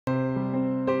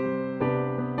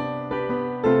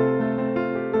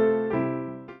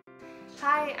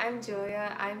I'm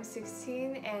Julia. I'm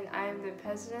 16 and I'm the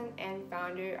president and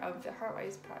founder of the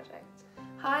HeartWise project.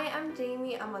 Hi, I'm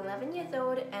Jamie. I'm 11 years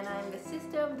old and I'm the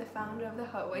sister of the founder of the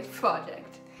HeartWise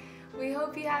project. We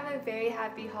hope you have a very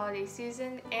happy holiday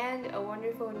season and a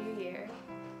wonderful new year.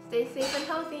 Stay safe and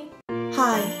healthy.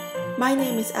 Hi, my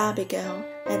name is Abigail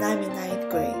and I'm in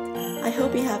 9th grade. I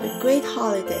hope you have a great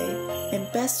holiday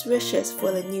and best wishes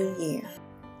for the new year.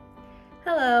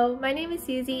 Hello, my name is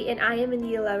Susie and I am in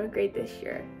the 11th grade this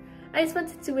year. I just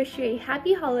wanted to wish you a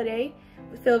happy holiday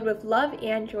filled with love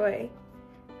and joy.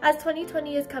 As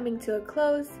 2020 is coming to a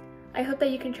close, I hope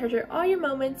that you can treasure all your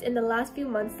moments in the last few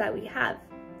months that we have.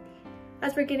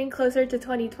 As we're getting closer to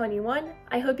 2021,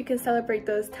 I hope you can celebrate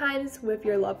those times with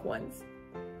your loved ones.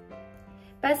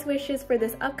 Best wishes for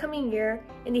this upcoming year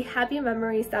and the happy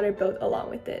memories that are built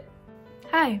along with it.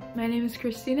 Hi, my name is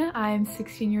Christina. I am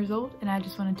 16 years old and I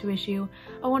just wanted to wish you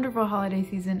a wonderful holiday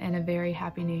season and a very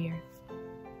happy new year.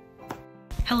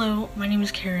 Hello, my name is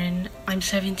Karen. I'm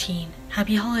 17.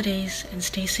 Happy holidays and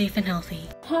stay safe and healthy.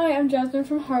 Hi, I'm Jasmine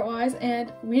from HeartWise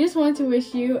and we just wanted to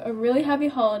wish you a really happy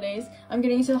holidays. I'm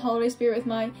getting into the holiday spirit with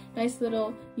my nice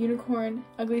little unicorn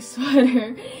ugly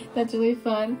sweater. That's really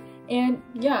fun. And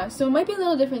yeah, so it might be a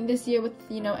little different this year with,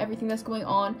 everything that's going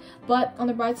on, but on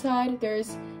the bright side,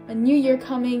 there's a new year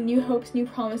coming, new hopes, new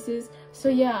promises. So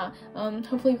yeah,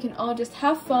 hopefully we can all just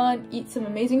have fun, eat some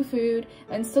amazing food,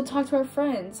 and still talk to our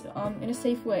friends in a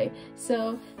safe way.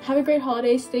 So have a great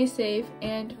holiday, stay safe,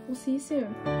 and we'll see you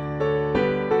soon.